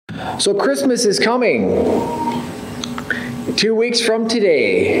So Christmas is coming. 2 weeks from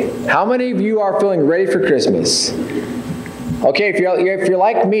today. How many of you are feeling ready for Christmas? Okay, if you're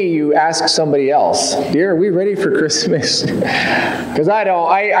like me, you ask somebody else, dear, are we ready for Christmas? Because I don't.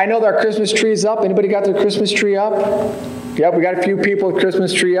 I know that our Christmas tree is up. Anybody got their Christmas tree up? Yep, we got a few people with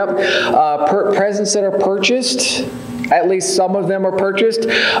Christmas tree up. Presents that are purchased. At least some of them are purchased,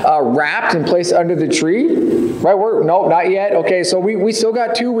 wrapped and placed under the tree. Right? No, not yet. Okay, so we still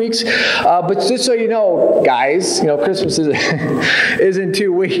got 2 weeks. But just so you know, guys, Christmas is in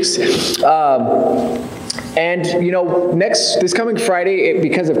 2 weeks. And this coming Friday,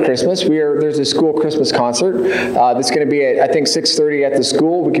 because of Christmas, there's a school Christmas concert. That's going to be at, I think, 6:30 at the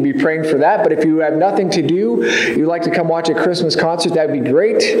school. We can be praying for that. But if you have nothing to do, you'd like to come watch a Christmas concert, that would be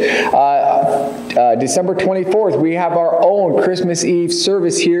great. December 24th, we have our own Christmas Eve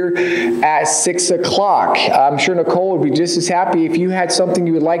service here at 6 o'clock. I'm sure Nicole would be just as happy if you had something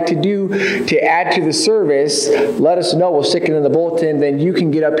you would like to do to add to the service. Let us know. We'll stick it in the bulletin. Then you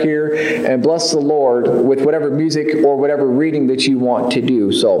can get up here and bless the Lord with whatever music or whatever reading that you want to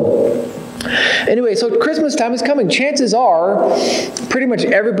do. So anyway, so Christmas time is coming. Chances are pretty much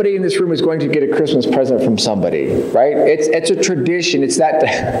everybody in this room is going to get a Christmas present from somebody, right? It's a tradition. It's that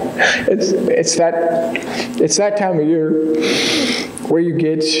time of year where you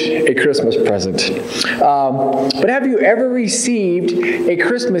get a Christmas present. But have you ever received a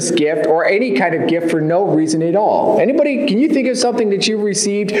Christmas gift or any kind of gift for no reason at all? Anybody, can you think of something that you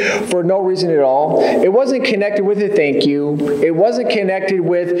received for no reason at all? It wasn't connected with a thank you. It wasn't connected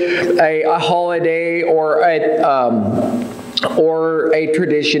with a holiday or a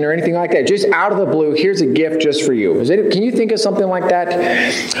tradition or anything like that. Just out of the blue, here's a gift just for you. Can you think of something like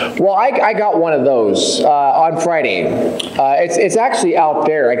that? Well, I got one of those on Friday. It's actually out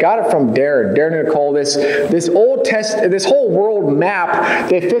there. I got it from Darren and Nicole. This Old Testament, this whole world map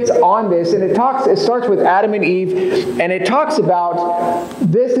that fits on this, and it starts with Adam and Eve, and it talks about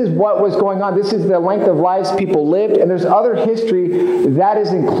this is what was going on. This is the length of lives people lived, and there's other history that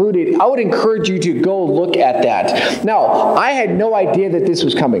is included. I would encourage you to go look at that. Now, I had no idea that this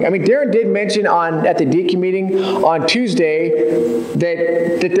was coming. I mean, Darren did mention at the deacon meeting on Tuesday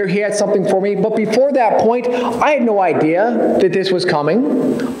that he had something for me. But before that point, I had no idea that this was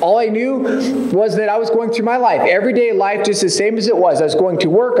coming. All I knew was that I was going through my life. Everyday life just the same as it was. I was going to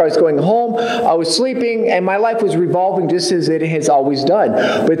work. I was going home. I was sleeping. And my life was revolving just as it has always done.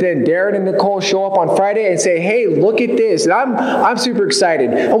 But then Darren and Nicole show up on Friday and say, hey, look at this. And I'm super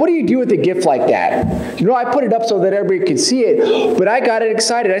excited. And what do you do with a gift like that? I put it up so that everybody could see it, but I got it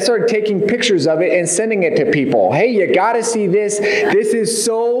excited. I started taking pictures of it and sending it to people. Hey, you got to see this. This is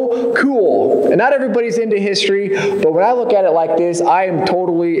so cool. And not everybody's into history, but when I look at it like this, I am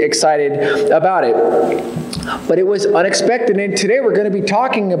totally excited about it. But it was unexpected, and today we're going to be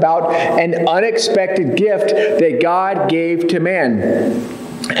talking about an unexpected gift that God gave to man.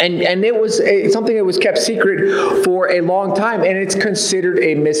 And it was something that was kept secret for a long time, and it's considered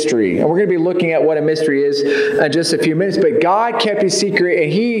a mystery. And we're going to be looking at what a mystery is in just a few minutes. But God kept his secret,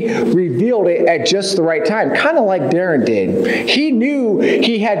 and he revealed it at just the right time, kind of like Darren did. He knew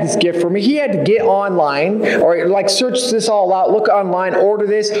he had this gift for me. He had to get online, or search this all out, look online, order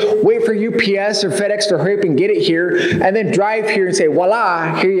this, wait for UPS or FedEx to hurry up and get it here, and then drive here and say,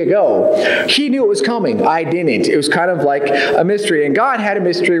 voila, here you go. He knew it was coming. I didn't. It was kind of like a mystery, and God had a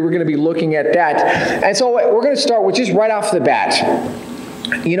mystery. We're going to be looking at that. And so we're going to start with just right off the bat.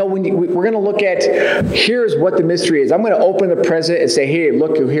 When we're going to look at, here's what the mystery is. I'm going to open the present and say, hey,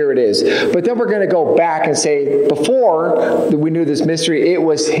 look, here it is. But then we're going to go back and say, before we knew this mystery, it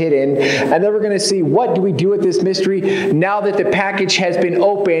was hidden. And then we're going to see, what do we do with this mystery now that the package has been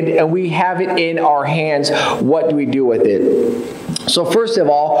opened and we have it in our hands? What do we do with it? So first of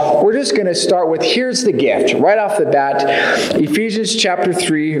all, we're just going to start with, here's the gift. Right off the bat, Ephesians chapter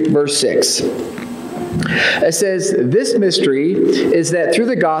 3, verse 6. It says, this mystery is that through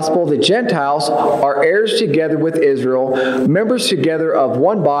the gospel, the Gentiles are heirs together with Israel, members together of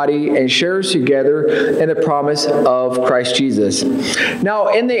one body, and sharers together in the promise of Christ Jesus. Now,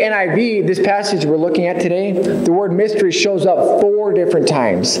 in the NIV, this passage we're looking at today, the word mystery shows up 4 different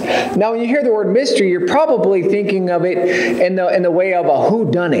times. Now, when you hear the word mystery, you're probably thinking of it in the way of a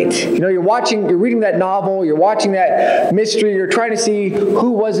whodunit. You're reading that novel, you're watching that mystery, you're trying to see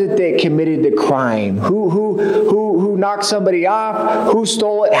who was it that committed the crime, who Who knocked somebody off? Who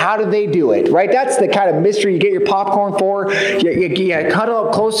stole it? How did they do it? Right? That's the kind of mystery you get your popcorn for. You cuddle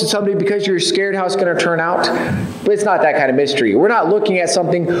up close to somebody because you're scared how it's going to turn out. But it's not that kind of mystery. We're not looking at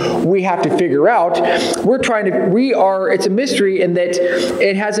something we have to figure out. It's a mystery in that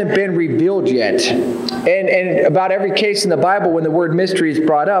it hasn't been revealed yet. And about every case in the Bible, when the word mystery is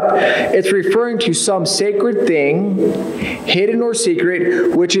brought up, it's referring to some sacred thing, hidden or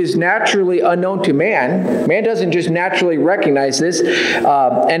secret, which is naturally unknown to man. Man doesn't just naturally recognize this,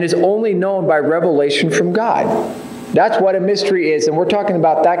 and is only known by revelation from God. That's what a mystery is, and we're talking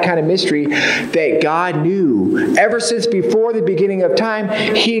about that kind of mystery that God knew. Ever since before the beginning of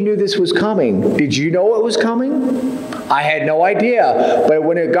time, He knew this was coming. Did you know it was coming? I had no idea. But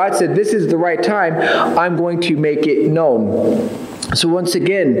when God said, this is the right time, I'm going to make it known. So once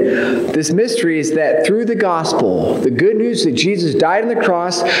again, this mystery is that through the gospel, the good news that Jesus died on the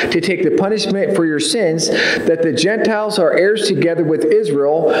cross to take the punishment for your sins, that the Gentiles are heirs together with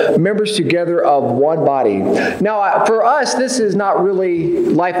Israel, members together of one body. Now, for us, this is not really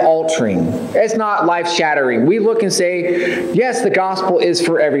life-altering. It's not life-shattering. We look and say, yes, the gospel is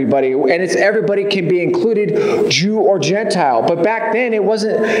for everybody, and it's everybody can be included, Jew or Gentile. But back then, it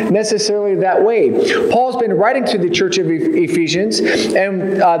wasn't necessarily that way. Paul's been writing to the church of Ephesians,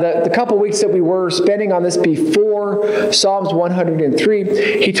 and the couple weeks that we were spending on this before Psalms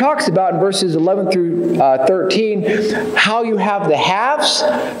 103, he talks about in verses 11 through 13 how you have the haves,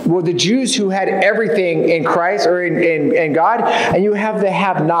 were the Jews who had everything in Christ or in God, and you have the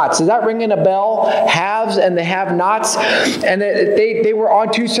have-nots. Is that ringing a bell? Haves and the have-nots, and they were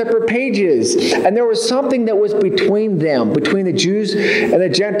on two separate pages, and there was something that was between them, between the Jews and the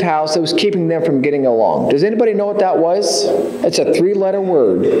Gentiles, that was keeping them from getting along. Does anybody know what that was? It's a three-letter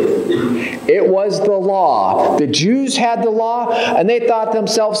word. It was the law. The Jews had the law, and they thought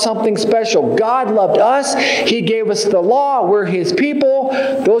themselves something special. God loved us. He gave us the law. We're His people.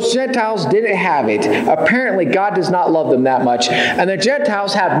 Those Gentiles didn't have it. Apparently, God does not love them that much. And the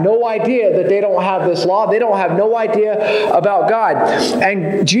Gentiles have no idea that they don't have this law. They don't have no idea about God.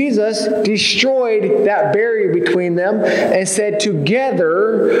 And Jesus destroyed that barrier between them and said,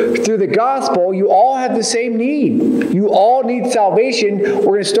 together, through the gospel, you all have the same need. You all need salvation. We're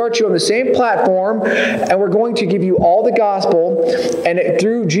going to start you on the same platform, and we're going to give you all the gospel, and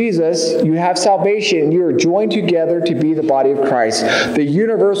through Jesus you have salvation. You are joined together to be the body of Christ, the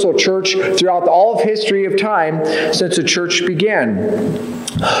universal church throughout all of history of time since the church began.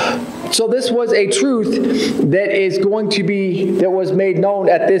 So this was a truth that was made known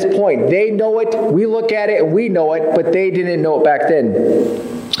at this point. They know it, we look at it, and we know it, but they didn't know it back then.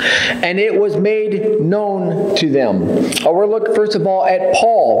 And it was made known to them. We're looking first of all at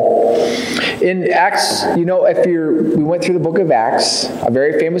Paul. In Acts, we went through the book of Acts, a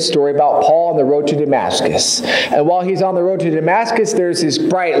very famous story about Paul on the road to Damascus. And while he's on the road to Damascus, there's this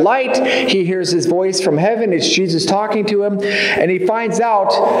bright light. He hears his voice from heaven. It's Jesus talking to him. And he finds out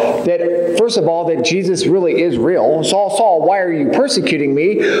that, first of all, that Jesus really is real. Saul, Saul, why are you persecuting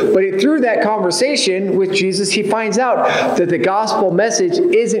me? But through that conversation with Jesus, he finds out that the gospel message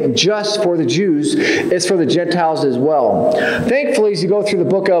isn't just for the Jews, it's for the Gentiles as well. Thankfully, as you go through the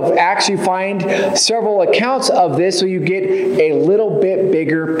book of Acts, you find several accounts of this, so you get a little bit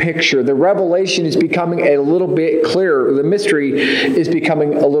bigger picture. The revelation is becoming a little bit clearer. The mystery is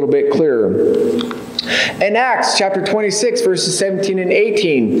becoming a little bit clearer. In Acts chapter 26, verses 17 and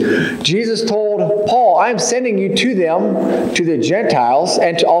 18, Jesus told Paul, I'm sending you to them, to the Gentiles,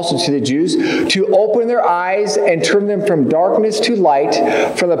 and also to the Jews, to open their eyes and turn them from darkness to light,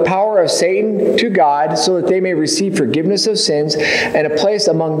 from the power of Satan to God, so that they may receive forgiveness of sins and a place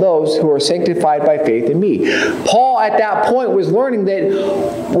among those who are sanctified by faith in me. Paul at that point was learning that,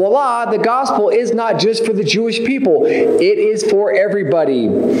 voila, the gospel is not just for the Jewish people. It is for everybody.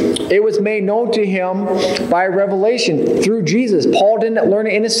 It was made known to him by revelation through Jesus. Paul didn't learn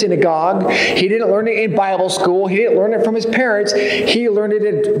it in a synagogue. He didn't learn it in Bible school. He didn't learn it from his parents. He learned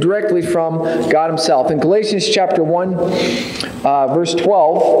it directly from God himself. In Galatians chapter 1, verse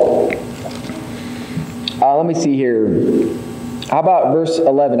 12, let me see here. How about verse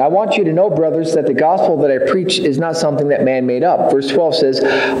 11? I want you to know, brothers, that the gospel that I preach is not something that man made up. Verse 12 says,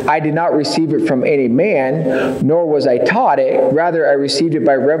 I did not receive it from any man, nor was I taught it. Rather, I received it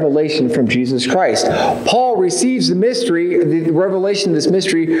by revelation from Jesus Christ. Paul receives the mystery, the revelation of this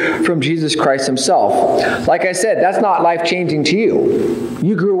mystery from Jesus Christ himself. Like I said, that's not life-changing to you.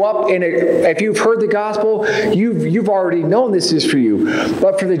 You grew up if you've heard the gospel, you've already known this is for you.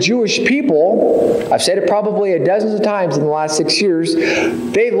 But for the Jewish people, I've said it probably a dozen times in the last 6 years,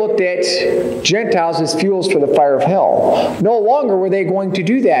 they looked at Gentiles as fuels for the fire of hell. No longer were they going to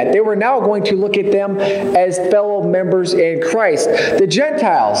do that. They were now going to look at them as fellow members in Christ. The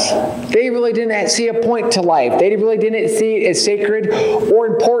Gentiles, they really didn't see a point to life. They really didn't see it as sacred or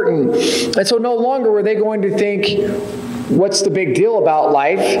important. And so no longer were they going to think, what's the big deal about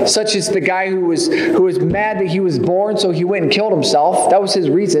life? Such as the guy who was mad that he was born, so he went and killed himself. That was his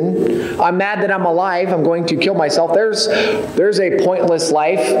reason. I'm mad that I'm alive. I'm going to kill myself. There's a pointless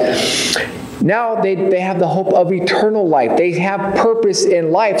life. Now they have the hope of eternal life. They have purpose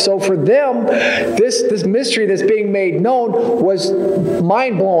in life. So for them, this mystery that's being made known was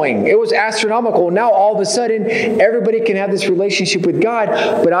mind-blowing. It was astronomical. Now all of a sudden, everybody can have this relationship with God,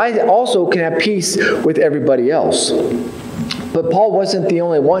 but I also can have peace with everybody else. But Paul wasn't the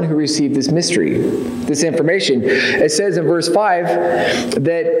only one who received this mystery, this information. It says in verse 5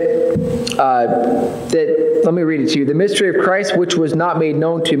 that let me read it to you. The mystery of Christ, which was not made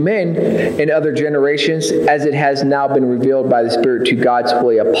known to men in other generations, as it has now been revealed by the Spirit to God's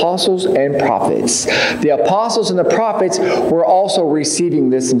holy apostles and prophets. The apostles and the prophets were also receiving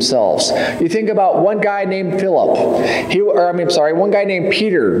this themselves. You think about one guy named Philip. One guy named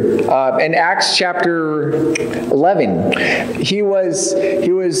Peter in Acts chapter 11. He was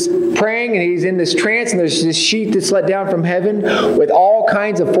praying, and he's in this trance, and there's this sheet that's let down from heaven with all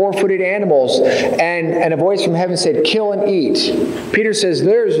kinds of four-footed animals, and a voice from heaven said, "Kill and eat." Peter says,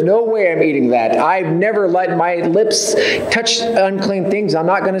 "There's no way I'm eating that. I've never let my lips touch unclean things. I'm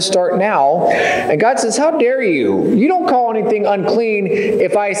not going to start now." And God says, "How dare you? You don't call anything unclean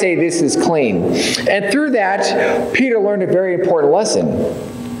if I say this is clean." And through that, Peter learned a very important lesson.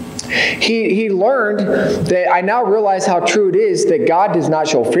 He learned that I now realize how true it is that God does not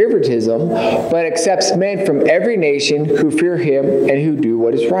show favoritism, but accepts men from every nation who fear him and who do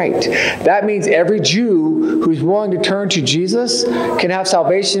what is right. That means every Jew who's willing to turn to Jesus can have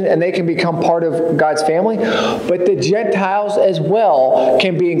salvation and they can become part of God's family, but the Gentiles as well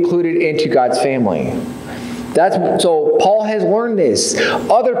can be included into God's family. So Paul has learned this.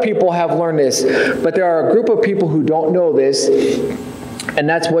 Other people have learned this, but there are a group of people who don't know this. And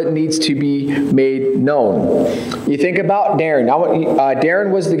that's what needs to be made known. You think about Darren.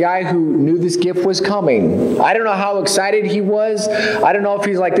 Darren was the guy who knew this gift was coming. I don't know how excited he was. I don't know if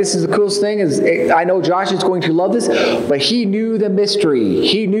he's like, this is the coolest thing. I know Josh is going to love this. But he knew the mystery.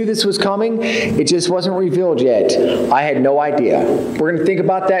 He knew this was coming. It just wasn't revealed yet. I had no idea. We're going to think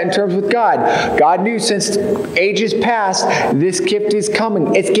about that in terms with God. God knew since ages past, this gift is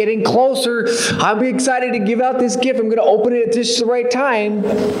coming. It's getting closer. I'm excited to give out this gift. I'm going to open it at just the right time.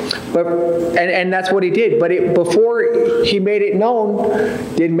 And that's what he did. But before he made it known,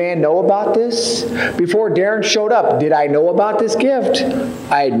 did man know about this? Before Darren showed up, did I know about this gift?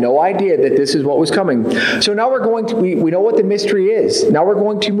 I had no idea that this is what was coming. So now we know what the mystery is. Now we're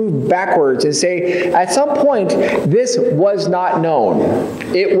going to move backwards and say, at some point, this was not known.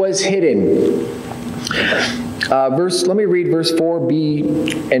 It was hidden. Let me read verse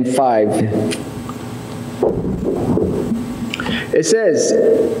 4b and 5. It says,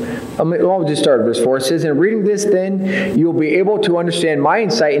 I'll just start at verse 4. It says, "In reading this, then, you will be able to understand my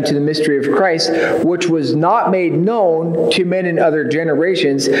insight into the mystery of Christ, which was not made known to men in other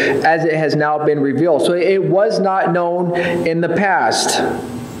generations, as it has now been revealed." So it was not known in the past.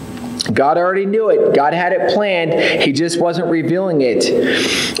 God already knew it. God had it planned. He just wasn't revealing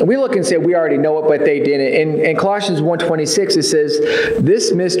it. We look and say we already know it, but they didn't. In Colossians 1:26, it says,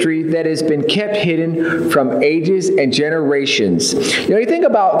 "This mystery that has been kept hidden from ages and generations." You think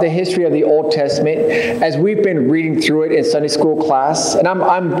about the history of the Old Testament as we've been reading through it in Sunday school class, and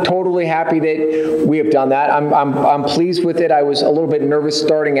I'm totally happy that we have done that. I'm pleased with it. I was a little bit nervous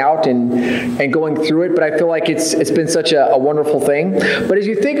starting out and going through it, but I feel like it's been such a wonderful thing. But as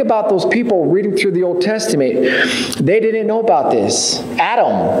you think about those people reading through the Old Testament, they didn't know about this.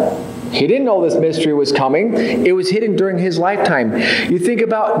 Adam, he didn't know this mystery was coming. It was hidden during his lifetime. You think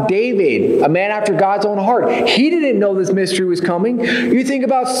about David, a man after God's own heart. He didn't know this mystery was coming. You think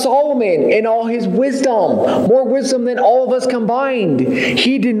about Solomon and all his wisdom, more wisdom than all of us combined.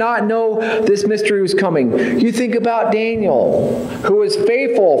 He did not know this mystery was coming. You think about Daniel, who was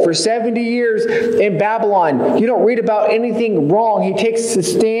faithful for 70 years in Babylon. You don't read about anything wrong. He takes the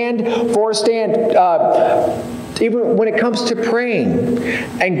stand for a stand. even when it comes to praying.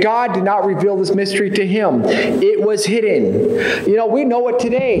 And God did not reveal this mystery to him. It was hidden. You know, we know it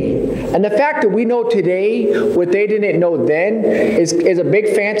today. And the fact that we know today what they didn't know then is a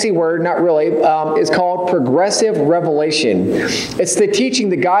big fancy word, not really. It's called progressive revelation. It's the teaching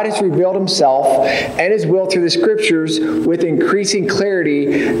that God has revealed himself and his will through the scriptures with increasing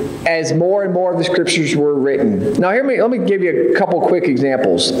clarity as more and more of the scriptures were written. Now, let me give you a couple quick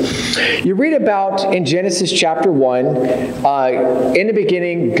examples. You read about in Genesis chapter 1, in the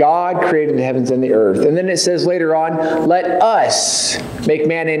beginning, God created the heavens and the earth. And then it says later on, let us make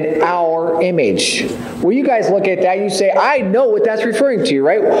man in our image. Well, you guys look at that and you say, I know what that's referring to,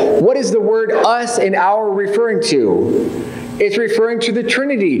 right? What is the word us and our referring to? It's referring to the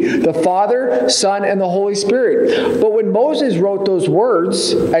Trinity, the Father, Son, and the Holy Spirit. But when Moses wrote those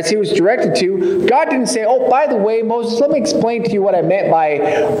words, as he was directed to, God didn't say, oh, by the way, Moses, let me explain to you what I meant by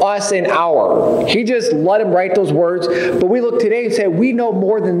us and our. He just let him write those words. But we look today and say, we know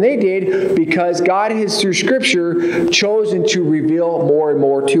more than they did because God has, through Scripture, chosen to reveal more and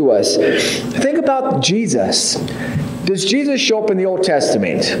more to us. Think about Jesus. Does Jesus show up in the Old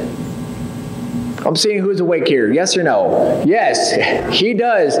Testament? I'm seeing who's awake here. Yes or no? Yes, he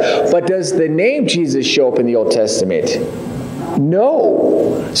does. But does the name Jesus show up in the Old Testament? No.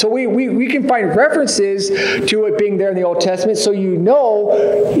 So we can find references to it being there in the Old Testament, so you know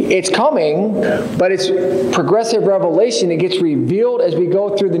it's coming, but it's progressive revelation. It gets revealed as we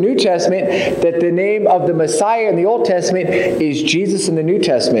go through the New Testament that the name of the Messiah in the Old Testament is Jesus in the New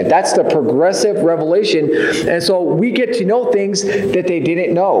Testament. That's the progressive revelation. And so we get to know things that they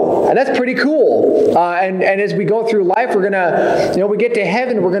didn't know. And that's pretty cool. And as we go through life, we're going to, we get to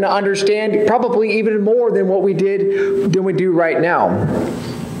heaven, we're going to understand probably even more than what we do right now.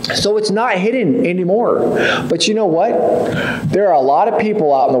 So it's not hidden anymore. But you know what? There are a lot of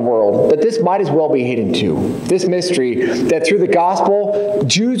people out in the world that this might as well be hidden to. This mystery that through the gospel,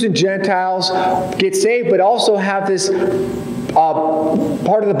 Jews and Gentiles get saved, but also have this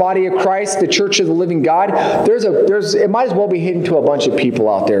part of the body of Christ, the church of the living God. It might as well be hidden to a bunch of people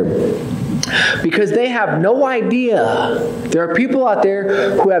out there. Because they have no idea. There are people out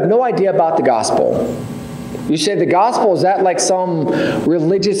there who have no idea about the gospel. You said the gospel, is that like some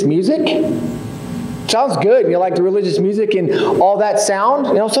religious music? Sounds good. You like the religious music and all that sound?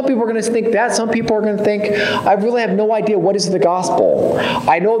 Some people are going to think that. Some people are going to think, I really have no idea what is the gospel.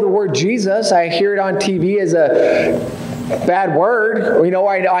 I know the word Jesus. I hear it on TV as a bad word.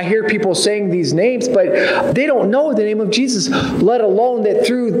 I hear people saying these names, but they don't know the name of Jesus, let alone that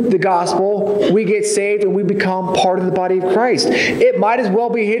through the gospel we get saved and we become part of the body of Christ. It might as well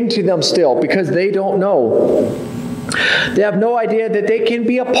be hidden to them still because they don't know. They have no idea that they can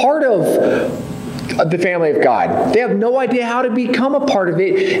be a part of the family of God. They have no idea how to become a part of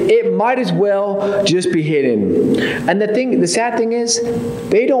it. It might as well just be hidden. And the sad thing is,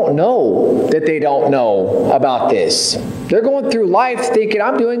 they don't know that they don't know about this. They're going through life thinking,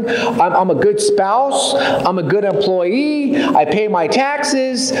 I'm a good spouse, I'm a good employee, I pay my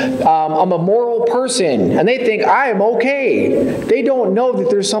taxes, I'm a moral person. And they think, I am okay. They don't know that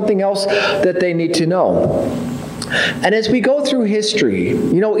there's something else that they need to know. And as we go through history,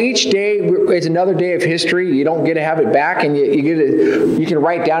 each day is another day of history. You don't get to have it back, and you can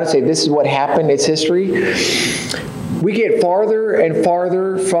write down and say, this is what happened, it's history. We get farther and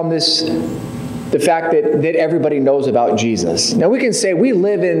farther from the fact that everybody knows about Jesus. Now we can say we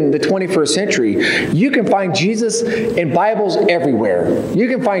live in the 21st century. You can find Jesus in Bibles everywhere. You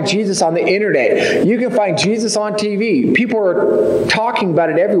can find Jesus on the internet. You can find Jesus on TV. People are talking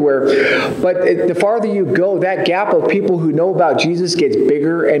about it everywhere. But the farther you go, that gap of people who know about Jesus gets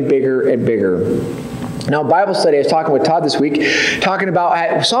bigger and bigger and bigger. Now, Bible study, I was talking with Todd this week, talking about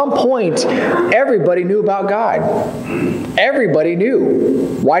at some point, everybody knew about God. Everybody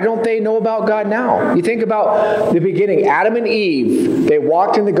knew. Why don't they know about God now? You think about the beginning, Adam and Eve, they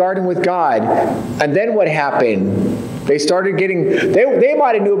walked in the garden with God, and then what happened? They started they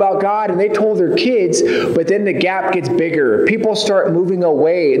might have knew about God and they told their kids, but then the gap gets bigger. People start moving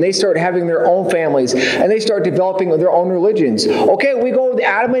away and they start having their own families and they start developing their own religions. Okay, we go with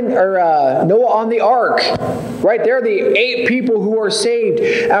Adam or Noah on the ark. Right there, the 8 people who are saved.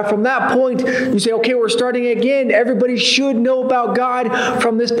 And from that point, you say, okay, we're starting again. Everybody should know about God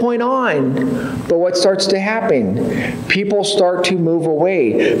from this point on. But what starts to happen? People start to move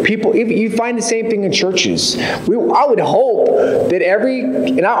away. You find the same thing in churches. I would hope that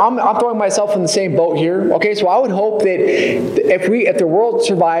I'm throwing myself in the same boat here. Okay, so I would hope that if the world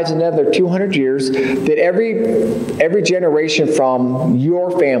survives another 200 years, that every generation from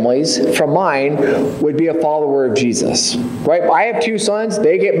your families, from mine, would be a follower of Jesus. Right? I have 2 sons.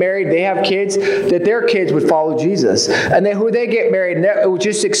 They get married. They have kids. That their kids would follow Jesus, and then who they get married, and it would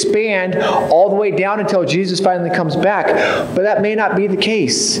just expand all the way down until Jesus finally comes back. But that may not be the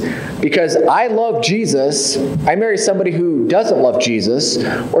case, because I love Jesus. I marry somebody who doesn't love Jesus,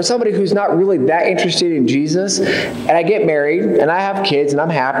 or somebody who's not really that interested in Jesus, and I get married, and I have kids, and I'm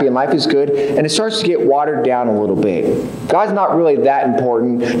happy, and life is good, and it starts to get watered down a little bit. God's not really that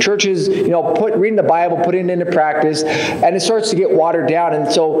important. Churches, reading the Bible, putting it into practice, and it starts to get watered down,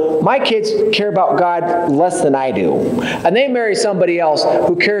 and so my kids care about God less than I do, and they marry somebody else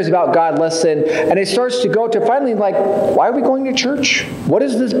who cares about God less than, and it starts to go to finally like, why are we going to church? What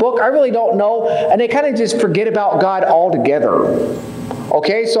is this book? I really don't know, and they kind of just forget about God altogether.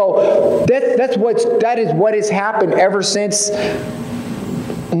 Okay, so that is what has happened ever since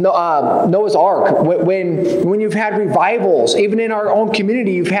Noah's Ark. When you've had revivals, even in our own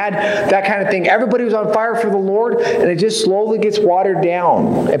community, you've had that kind of thing. Everybody was on fire for the Lord, and it just slowly gets watered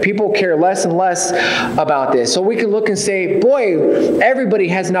down, and people care less and less about this. So we can look and say, boy, everybody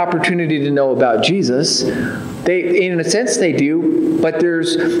has an opportunity to know about Jesus. In a sense, they do, but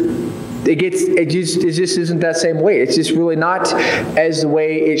it just isn't that same way. It's just really not as the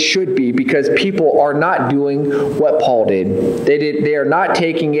way it should be, because people are not doing what Paul did. They are not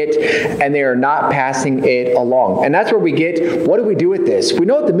taking it, and they are not passing it along. And that's where we get, what do we do with this? We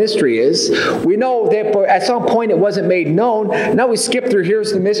know what the mystery is. We know that at some point it wasn't made known. Now we skip through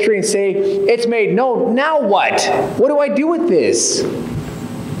here's the mystery and say, it's made known. Now what? What do I do with this?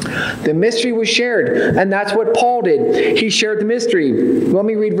 The mystery was shared, and that's what Paul did. He shared the mystery. Let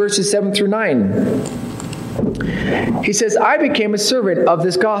me read verses 7 through 9. He says, I became a servant of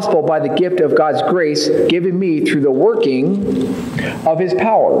this gospel by the gift of God's grace given me through the working of his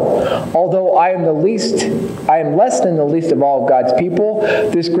power. Although I am less than the least of all of God's people,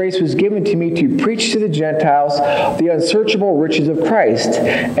 this grace was given to me to preach to the Gentiles the unsearchable riches of Christ,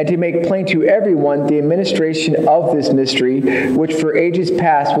 and to make plain to everyone the administration of this mystery, which for ages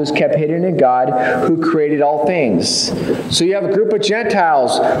past was kept hidden in God, who created all things. So you have a group of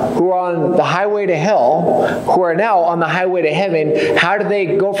Gentiles who are on the highway to hell, who are now on the highway to heaven. How do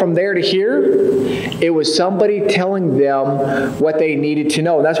they go from there to here? It was somebody telling them what they needed to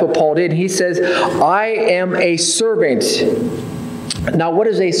know. And that's what Paul did. He says, I am a servant. Now, what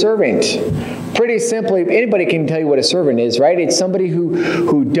is a servant? Pretty simply, anybody can tell you what a servant is, right? It's somebody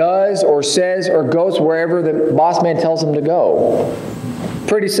who does or says or goes wherever the boss man tells them to go.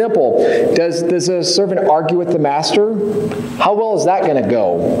 Pretty simple. Does a servant argue with the master? How well is that going to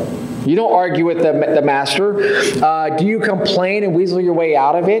go? You don't argue with the master. Do you complain and weasel your way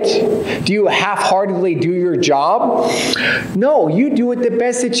out of it? Do you half-heartedly do your job? No, you do it the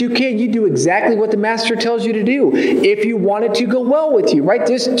best that you can. You do exactly what the master tells you to do. If you want it to go well with you, right?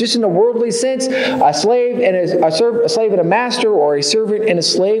 Just in a worldly sense, a slave and a slave and a master, or a servant and a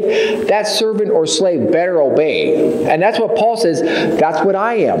slave, that servant or slave better obey. And that's what Paul says. That's what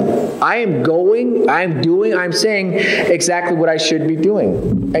I am. I am going, I'm doing, I'm saying exactly what I should be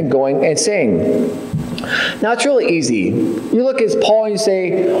doing and going and saying. Now, it's really easy. You look at Paul and you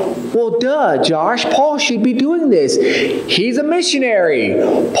say, well, duh, Josh, Paul should be doing this. He's a missionary.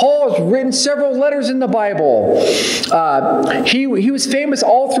 Paul has written several letters in the Bible. He was famous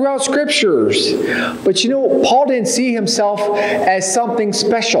all throughout Scriptures. But Paul didn't see himself as something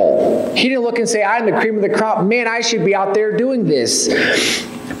special. He didn't look and say, I'm the cream of the crop. Man, I should be out there doing this.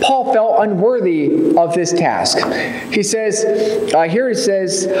 Paul felt unworthy of this task. He says, I am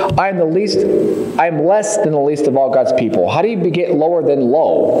less than the least of all God's people. How do you get lower than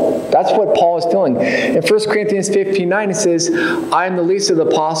low? That's what Paul is feeling. In 1 Corinthians 15:9, he says, I am the least of the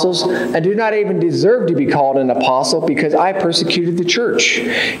apostles, and do not even deserve to be called an apostle, because I persecuted the church.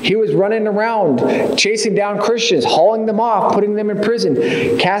 He was running around, chasing down Christians, hauling them off, putting them in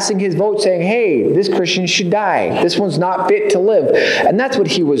prison, casting his vote, saying, hey, this Christian should die. This one's not fit to live. And that's what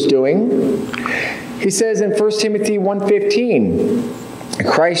he was doing. He says in 1 Timothy 1:15,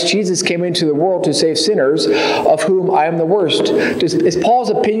 Christ Jesus came into the world to save sinners, of whom I am the worst. Is Paul's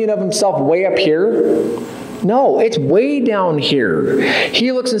opinion of himself way up here? No, it's way down here.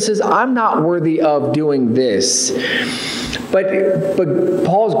 He looks and says, I'm not worthy of doing this. But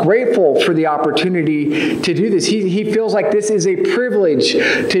Paul's grateful for the opportunity to do this. He feels like this is a privilege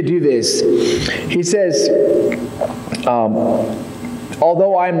to do this. He says,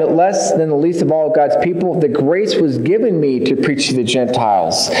 Although I am less than the least of all of God's people, the grace was given me to preach to the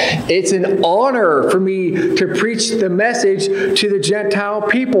Gentiles. It's an honor for me to preach the message to the Gentile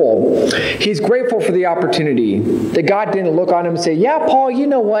people. He's grateful for the opportunity that God didn't look on him and say, yeah, Paul, you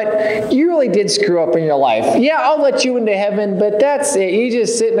know what? You really did screw up in your life. Yeah, I'll let you into heaven, but that's it. You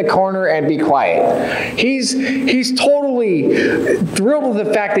just sit in the corner and be quiet. He's totally thrilled with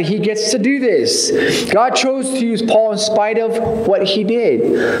the fact that he gets to do this. God chose to use Paul in spite of what he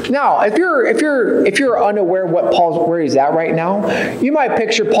did. Now, if you're unaware of where he's at right now, you might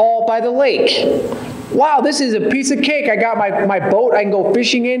picture Paul by the lake. Wow, this is a piece of cake. I got my boat I can go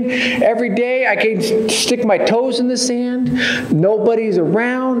fishing in every day. I can stick my toes in the sand. Nobody's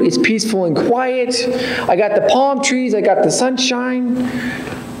around. It's peaceful and quiet. I got the palm trees. I got the sunshine.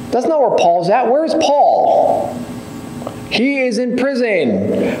 That's not where Paul's at. Where's Paul? He is in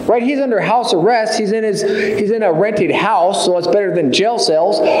prison, right? He's under house arrest. He's in a rented house, so it's better than jail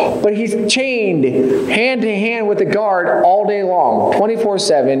cells. But he's chained hand to hand with a guard all day long,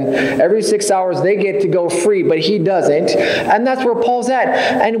 24/7. Every 6 hours they get to go free, but he doesn't. And that's where Paul's at.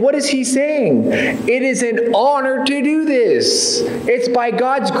 And what is he saying? It is an honor to do this. It's by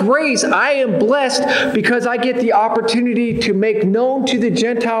God's grace. I am blessed because I get the opportunity to make known to the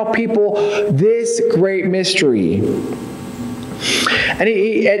Gentile people this great mystery. And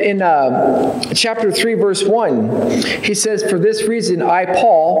in chapter 3, verse 1, he says, for this reason, I,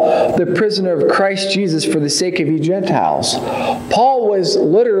 Paul, the prisoner of Christ Jesus, for the sake of you Gentiles. Paul was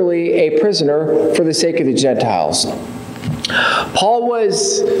literally a prisoner for the sake of the Gentiles. Paul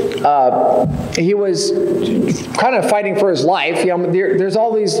was kind of fighting for his life. There's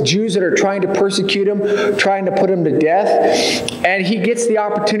all these Jews that are trying to persecute him, trying to put him to death. And he gets the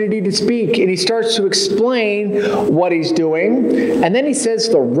opportunity to speak. And he starts to explain what he's doing. And then he says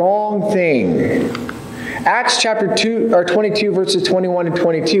the wrong thing. Acts chapter 22, verses 21 and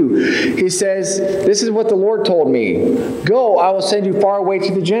 22. He says, this is what the Lord told me. Go, I will send you far away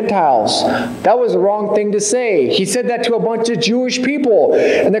to the Gentiles. That was the wrong thing to say. He said that to a bunch of Jewish people.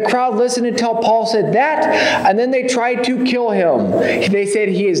 And the crowd listened until Paul said that. And then they tried to kill him. They said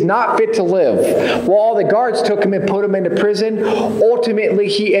he is not fit to live. Well, all the guards took him and put him into prison. Ultimately,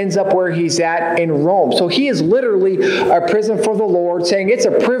 he ends up where he's at in Rome. So he is literally a prison for the Lord, saying it's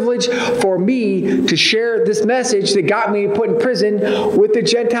a privilege for me to share this message that got me put in prison with the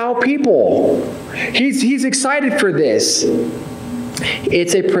Gentile people. He's excited for this.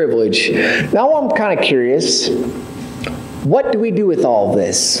 It's a privilege. Now I'm kind of curious, what do we do with all of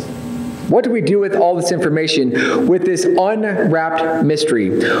this? What do we do with all this information, with this unwrapped mystery?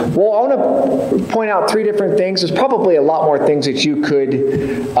 Well, I want to point out 3 different things. There's probably a lot more things that you could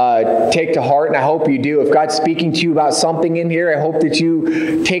take to heart, and I hope you do. If God's speaking to you about something in here, I hope that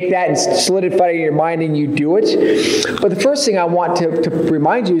you take that and solidify it in your mind and you do it. But the first thing I want to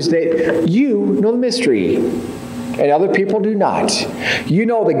remind you is that you know the mystery. And other people do not. You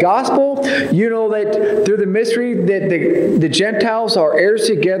know the gospel. You know that through the mystery that the Gentiles are heirs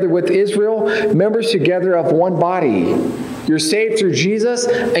together with Israel, members together of one body. You're saved through Jesus,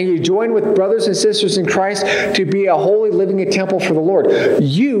 and you join with brothers and sisters in Christ to be a holy living temple for the Lord.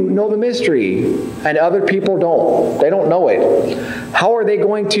 You know the mystery, and other people don't. They don't know it. How are they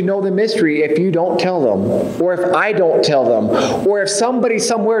going to know the mystery if you don't tell them? Or if I don't tell them? Or if somebody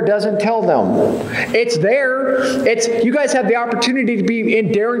somewhere doesn't tell them? It's there. You guys have the opportunity to be in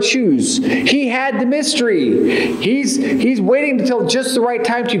Darren's shoes. He had the mystery. He's waiting until just the right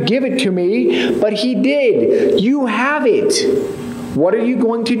time to give it to me, but he did. You have it. What are you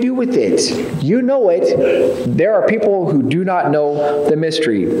going to do with it? You know it. There are people who do not know the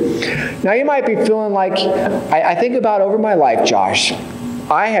mystery. Now you might be feeling like, I think about over my life, Josh,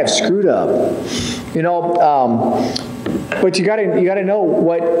 I have screwed up. But you got to know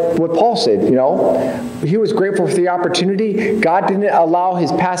what Paul said. He was grateful for the opportunity. God didn't allow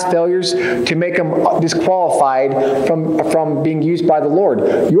his past failures to make him disqualified from being used by the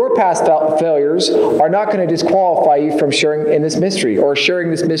Lord. Your past failures are not going to disqualify you from sharing in this mystery or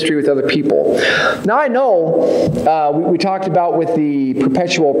sharing this mystery with other people. Now I know we talked about with the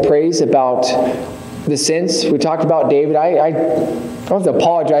perpetual praise about the sins. We talked about David. I don't have to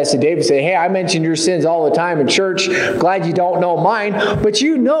apologize to David and say, hey, I mention your sins all the time in church. Glad you don't know mine. But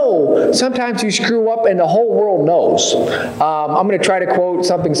sometimes you screw up and the whole world knows. I'm going to try to quote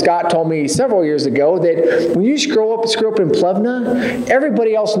something Scott told me several years ago, that when you screw up in Plevna,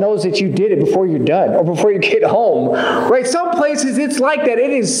 everybody else knows that you did it before you're done or before you get home. Right? Some places it's like that.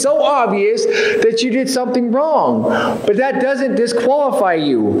 It is so obvious that you did something wrong. But that doesn't disqualify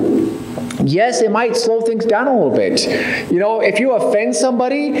you. yes, it might slow things down a little bit. You know, if you offend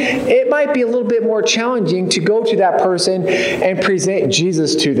somebody, it might be a little bit more challenging to go to that person and present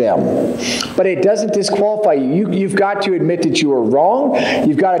Jesus to them. But it doesn't disqualify you. You've got to admit that you were wrong.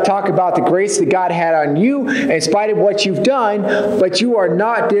 You've got to talk about the grace that God had on you in spite of what you've done, but you are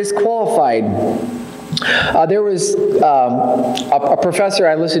not disqualified. There was a professor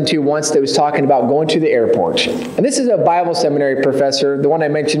I listened to once that was talking about going to the airport. And this is a Bible seminary professor, the one I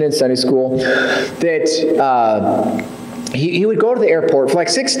mentioned in Sunday school, that he would go to the airport for like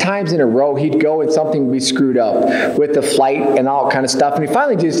 6 times in a row. He'd go and something would be screwed up with the flight and all that kind of stuff. And he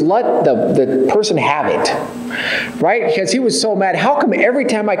finally just let the person have it, right? Because he was so mad. How come every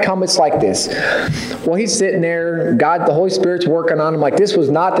time I come it's like this? Well, he's sitting there. God, the Holy Spirit's working on him. Like, this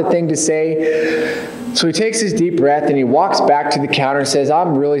was not the thing to say. So he takes his deep breath and he walks back to the counter and says,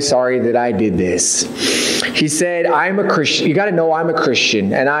 I'm really sorry that I did this. He said, I'm a Christian. You got to know I'm a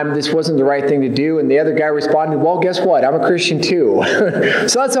Christian, and this wasn't the right thing to do. And the other guy responded, well, guess what? I'm a Christian too.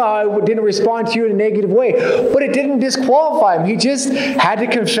 So that's how I didn't respond to you in a negative way. But it didn't disqualify him. He just had to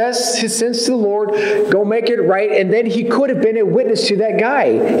confess his sins to the Lord, go make it right, and then he could have been a witness to that guy.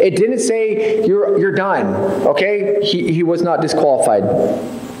 It didn't say you're done. Okay? He was not disqualified.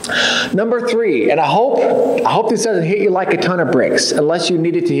 Number 3, and I hope this doesn't hit you like a ton of bricks, unless you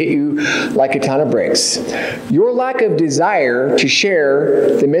need it to hit you like a ton of bricks. Your lack of desire to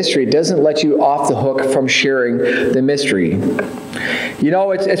share the mystery doesn't let you off the hook from sharing the mystery. You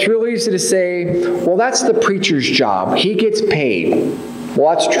know, it's really easy to say, well, that's the preacher's job. He gets paid.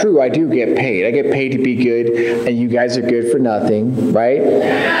 Well, that's true. I do get paid. I get paid to be good, and you guys are good for nothing, right?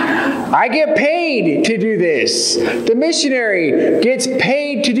 I get paid to do this. The missionary gets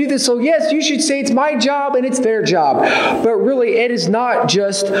paid to do this. So yes, you should say it's my job and it's their job. But really, it is not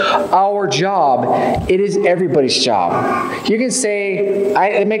just our job. It is everybody's job. You can say,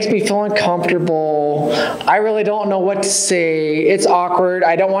 it makes me feel uncomfortable. I really don't know what to say. It's awkward.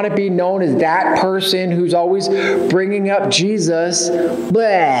 I don't want to be known as that person who's always bringing up Jesus.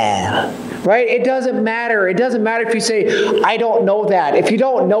 Blah. Right? It doesn't matter. It doesn't matter if you say, I don't know that. If you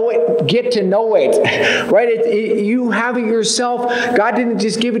don't know it, get to know it. Right? You have it yourself. God didn't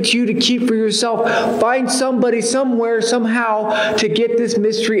just give it to you to keep for yourself. Find somebody somewhere, somehow, to get this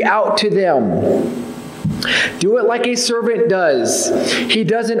mystery out to them. Do it like a servant does. He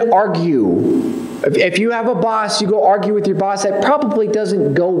doesn't argue. If you have a boss, you go argue with your boss, that probably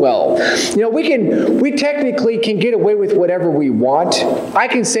doesn't go well. You know, we technically can get away with whatever we want. I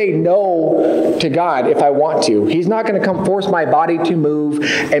can say no to God if I want to. He's not going to come force my body to move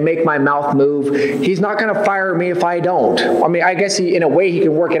and make my mouth move. He's not going to fire me if I don't. I mean, I guess in a way he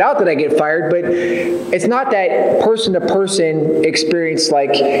can work it out that I get fired, but it's not that person-to-person experience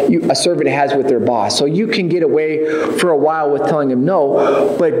like a servant has with their boss. So you can get away for a while with telling him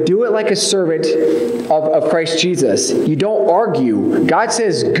no, but do it like a servant of Christ Jesus. You don't argue. God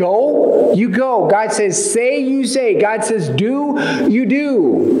says go, you go. God says say, you say. God says do, you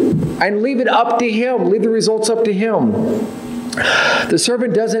do. And leave it up to him. Leave the results up to him. The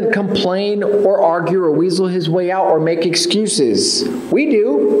servant doesn't complain or argue or weasel his way out or make excuses. We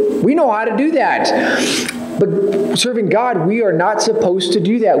do. We know how to do that. But serving God, we are not supposed to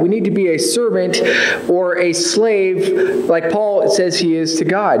do that. We need to be a servant or a slave like Paul says he is to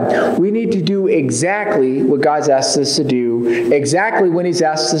God. We need to do exactly what God's asked us to do, exactly when he's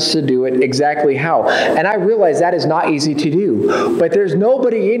asked us to do it, exactly how. And I realize that is not easy to do. But there's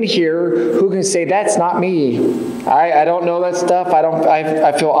nobody in here who can say, that's not me. I don't know that stuff.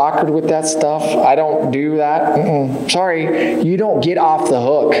 I feel awkward with that stuff. I don't do that. Sorry, you don't get off the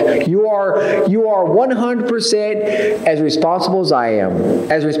hook. You are 100% as responsible as I am,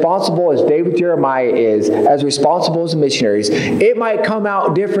 as responsible as David Jeremiah is, as responsible as the missionaries. It might come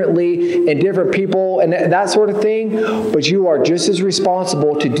out differently in different people and that sort of thing, but you are just as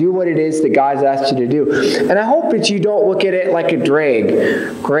responsible to do what it is that God's asked you to do. And I hope that you don't look at it like a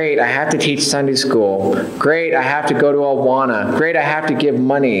drag. Great, I have to teach Sunday school. Great, I have to go to Awana. Great, I have to give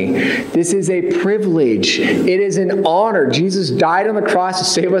money. This is a privilege. It is an honor. Jesus died on the cross to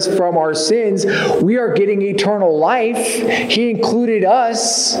save us from our sins. We are getting eternal life. He included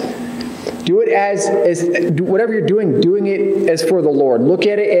us. Do it as whatever you're doing it as for the Lord. Look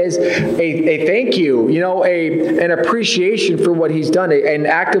at it as a thank you, an appreciation for what he's done. An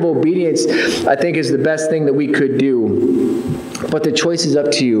act of obedience, I think, is the best thing that we could do. But the choice is up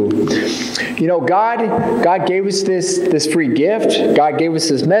to you. God gave us this free gift. God gave us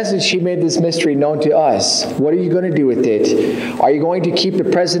this message. He made this mystery known to us. What are you going to do with it? Are you going to keep the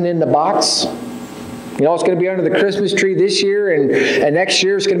present in the box? You know, it's going to be under the Christmas tree this year, and next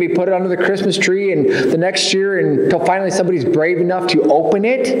year it's going to be put under the Christmas tree, and the next year until finally somebody's brave enough to open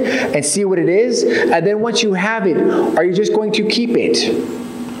it and see what it is. And then once you have it, are you just going to keep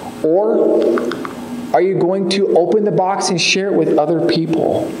it? Or are you going to open the box and share it with other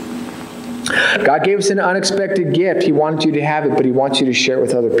people? God gave us an unexpected gift. He wanted you to have it, but He wants you to share it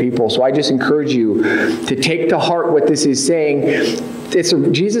with other people. So I just encourage you to take to heart what this is saying.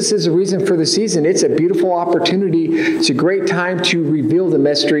 Jesus is the reason for the season. It's a beautiful opportunity. It's a great time to reveal the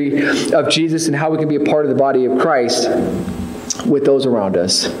mystery of Jesus and how we can be a part of the body of Christ with those around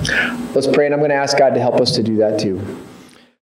us. Let's pray, and I'm going to ask God to help us to do that too.